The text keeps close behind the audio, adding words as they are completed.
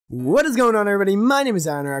What is going on, everybody? My name is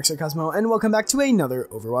XrayCosmo, and welcome back to another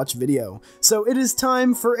Overwatch video. So it is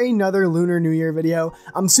time for another Lunar New Year video.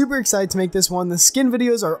 I'm super excited to make this one. The skin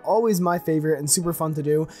videos are always my favorite and super fun to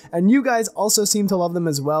do, and you guys also seem to love them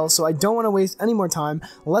as well, so I don't want to waste any more time.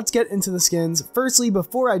 Let's get into the skins. Firstly,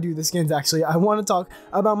 before I do the skins, actually, I want to talk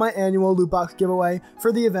about my annual loot box giveaway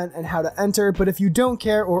for the event and how to enter, but if you don't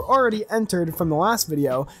care or already entered from the last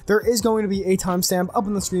video, there is going to be a timestamp up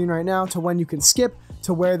on the screen right now to when you can skip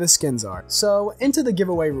to where the skins are. So into the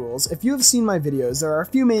giveaway rules, if you have seen my videos, there are a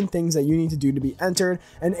few main things that you need to do to be entered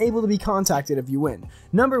and able to be contacted if you win.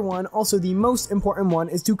 Number one, also the most important one,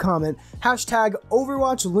 is to comment hashtag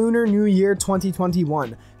Overwatch Lunar New Year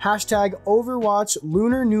 2021. Hashtag Overwatch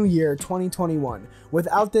Lunar New Year 2021.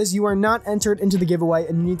 Without this, you are not entered into the giveaway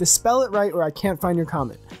and you need to spell it right or I can't find your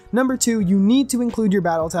comment. Number two, you need to include your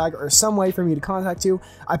battle tag or some way for me to contact you.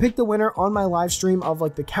 I picked the winner on my live stream of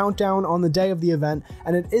like the countdown on the day of the event,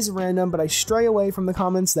 and it is random, but I stray away from the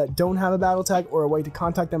comments that don't have a battle tag or a way to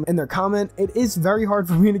contact them in their comment. It is very hard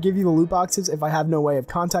for me to give you the loot boxes if I have no way of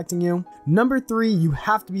contacting you. Number three, you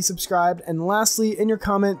have to be subscribed. And lastly, in your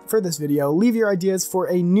comment for this video, leave your ideas for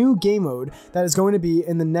a new game mode that is going to be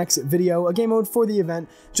in the next video, a game mode for the event.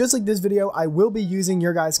 Just like this video, I will be using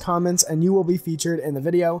your guys' comments and you will be featured in the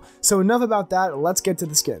video. So enough about that, let's get to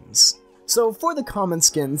the skins. So for the common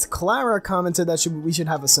skins, Clara commented that we should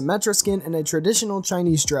have a Symmetra skin and a traditional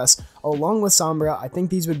Chinese dress along with Sombra. I think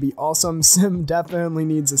these would be awesome. Sim definitely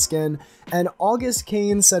needs a skin. And August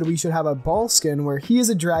Kane said we should have a ball skin where he is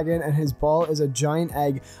a dragon and his ball is a giant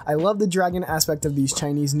egg. I love the dragon aspect of these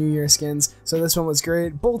Chinese New Year skins, so this one was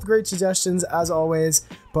great. Both great suggestions as always,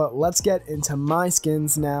 but let's get into my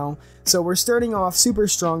skins now. So we're starting off super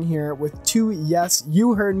strong here with two, yes,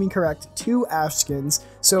 you heard me correct, two Ashe skins.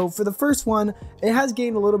 So for the first one, it has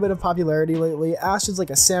gained a little bit of popularity lately. Ashe is like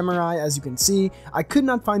a samurai, as you can see. I could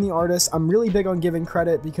not find the artist. I'm really big on giving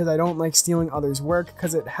credit because I don't like stealing others' work,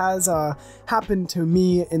 because it has happened to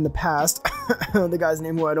me in the past. The guy's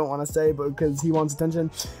name who I don't want to say, but because he wants attention.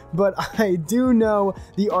 But I do know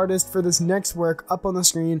the artist for this next work up on the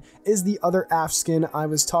screen is the other Ashe skin I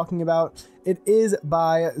was talking about. It is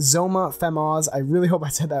by Zoma Femaz. I really hope I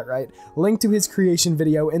said that right. Link to his creation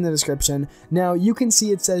video in the description. Now you can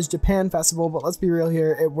see it says Japan Festival, but let's be real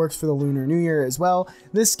here, it works for the Lunar New Year as well.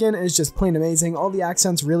 This skin is just plain amazing. All the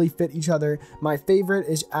accents really fit each other. My favorite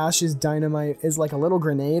is Ashe's dynamite is like a little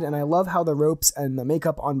grenade, and I love how the ropes and the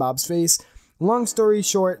makeup on Bob's face. Long story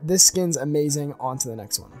short, this skin's amazing. On to the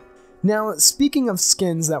next one. Now, speaking of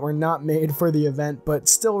skins that were not made for the event but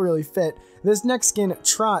still really fit, this next skin,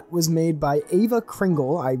 Trot, was made by Ava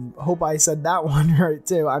Kringle. I hope I said that one right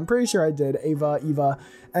too. I'm pretty sure I did, Eva,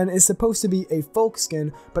 and is supposed to be a folk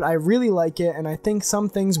skin, but I really like it, and I think some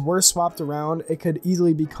things were swapped around. It could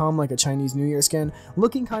easily become like a Chinese New Year skin,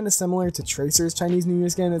 looking kind of similar to Tracer's Chinese New Year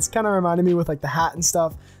skin. It's kind of reminded me with like the hat and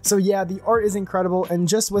stuff. So yeah, the art is incredible, and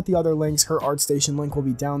just with the other links, her ArtStation link will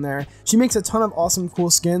be down there. She makes a ton of awesome, cool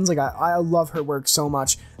skins. Like I love her work so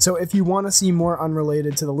much. So if you want to see more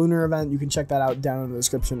unrelated to the Lunar event, you can check that out down in the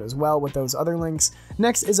description as well with those other links.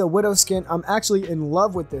 Next is a Widow skin. I'm actually in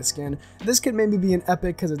love with this skin. This could maybe be an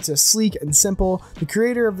epic because it's just sleek and simple. The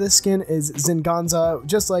creator of this skin is Zinganza,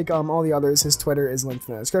 just like all the others. His Twitter is linked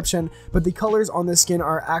in the description, but the colors on this skin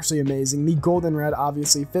are actually amazing. The gold and red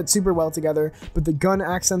obviously fit super well together, but the gun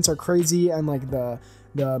accents are crazy, and like the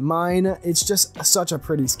mine, it's just such a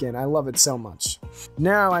pretty skin. I love it so much.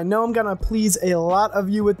 Now, I know I'm gonna please a lot of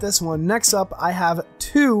you with this one. Next up, I have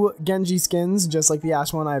two Genji skins, just like the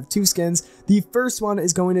Ashe one. I have two skins. The first one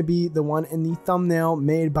is going to be the one in the thumbnail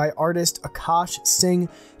made by artist Akash Singh.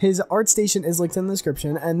 His ArtStation is linked in the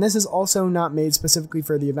description, and this is also not made specifically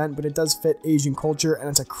for the event, but it does fit Asian culture, and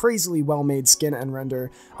it's a crazily well-made skin and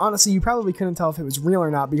render. Honestly, you probably couldn't tell if it was real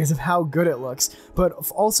or not because of how good it looks, but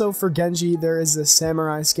also for Genji, there is this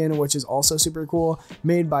samurai skin, which is also super cool,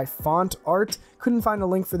 made by Font Art. Couldn't find a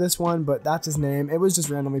link for this one, but that's his name. It was just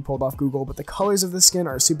randomly pulled off Google, but the colors of the skin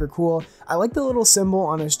are super cool. I like the little symbol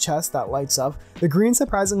on his chest that lights up. The green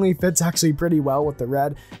surprisingly fits actually pretty well with the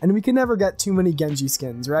red, and we can never get too many Genji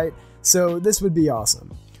skins, right? So this would be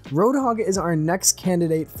awesome. Roadhog is our next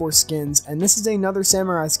candidate for skins, and this is another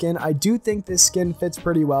samurai skin. I do think this skin fits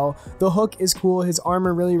pretty well. The hook is cool, his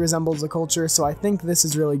armor really resembles the culture, so I think this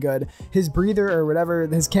is really good. His breather, or whatever,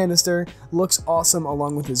 his canister, looks awesome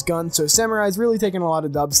along with his gun, so samurai's really taking a lot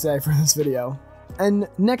of dubs today for this video. And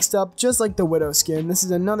next up, just like the Widow skin, this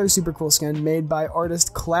is another super cool skin made by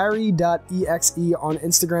artist Clary.exe on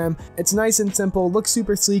Instagram. It's nice and simple, looks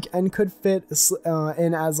super sleek, and could fit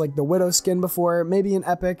in as like the Widow skin before, maybe an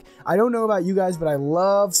epic. I don't know about you guys, but I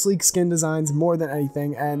love sleek skin designs more than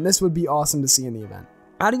anything, and this would be awesome to see in the event.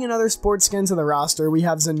 Adding another sports skin to the roster, we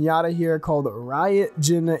have Zenyatta here called Riot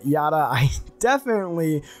Jin Yada. I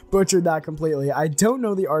definitely butchered that completely. I don't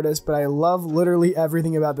know the artist, but I love literally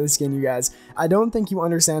everything about this skin, you guys. I don't think you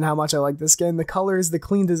understand how much I like this skin. The colors, the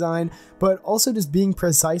clean design, but also just being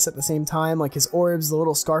precise at the same time, like his orbs, the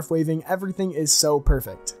little scarf waving, everything is so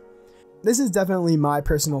perfect. This is definitely my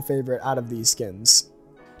personal favorite out of these skins.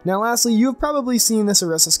 Now lastly, you have probably seen this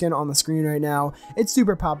Orisa skin on the screen right now. It's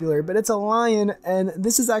super popular, but it's a lion, and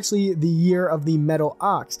this is actually the year of the metal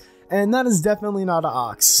ox, and that is definitely not an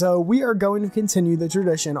ox. So we are going to continue the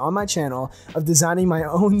tradition on my channel of designing my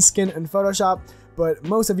own skin in Photoshop, but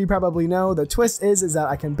most of you probably know the twist is that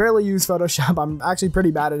I can barely use Photoshop. I'm actually pretty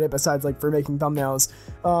bad at it besides like for making thumbnails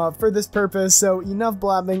for this purpose. So enough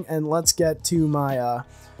blabbing, and let's get to my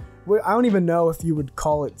I don't even know if you would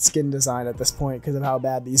call it skin design at this point because of how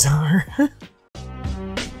bad these are.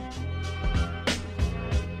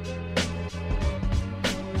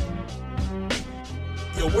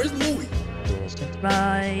 Yo, where's Louis?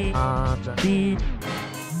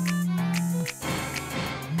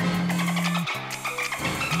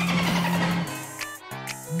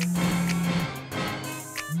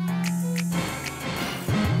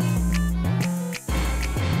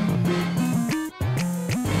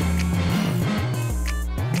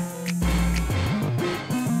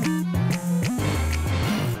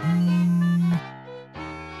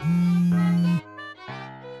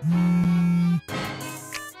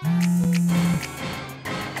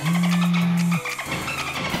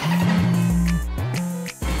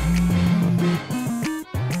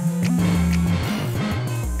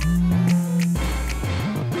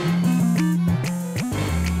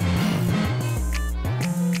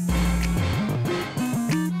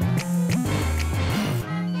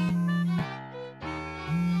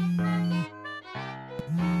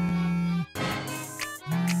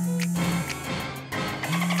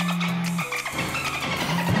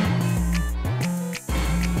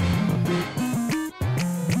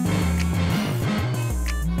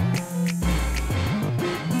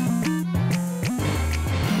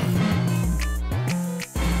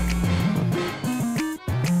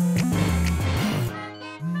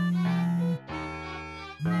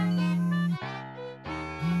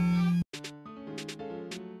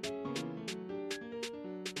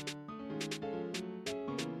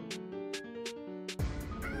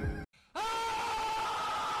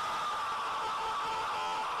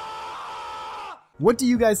 What do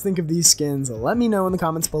you guys think of these skins? Let me know in the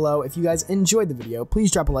comments below. If you guys enjoyed the video,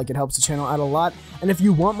 please drop a like, it helps the channel out a lot. And if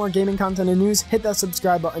you want more gaming content and news, hit that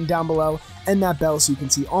subscribe button down below and that bell so you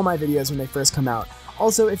can see all my videos when they first come out.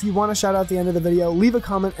 Also, if you want a shout out at the end of the video, leave a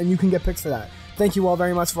comment and you can get picked for that. Thank you all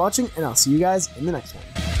very much for watching, and I'll see you guys in the next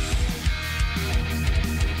one.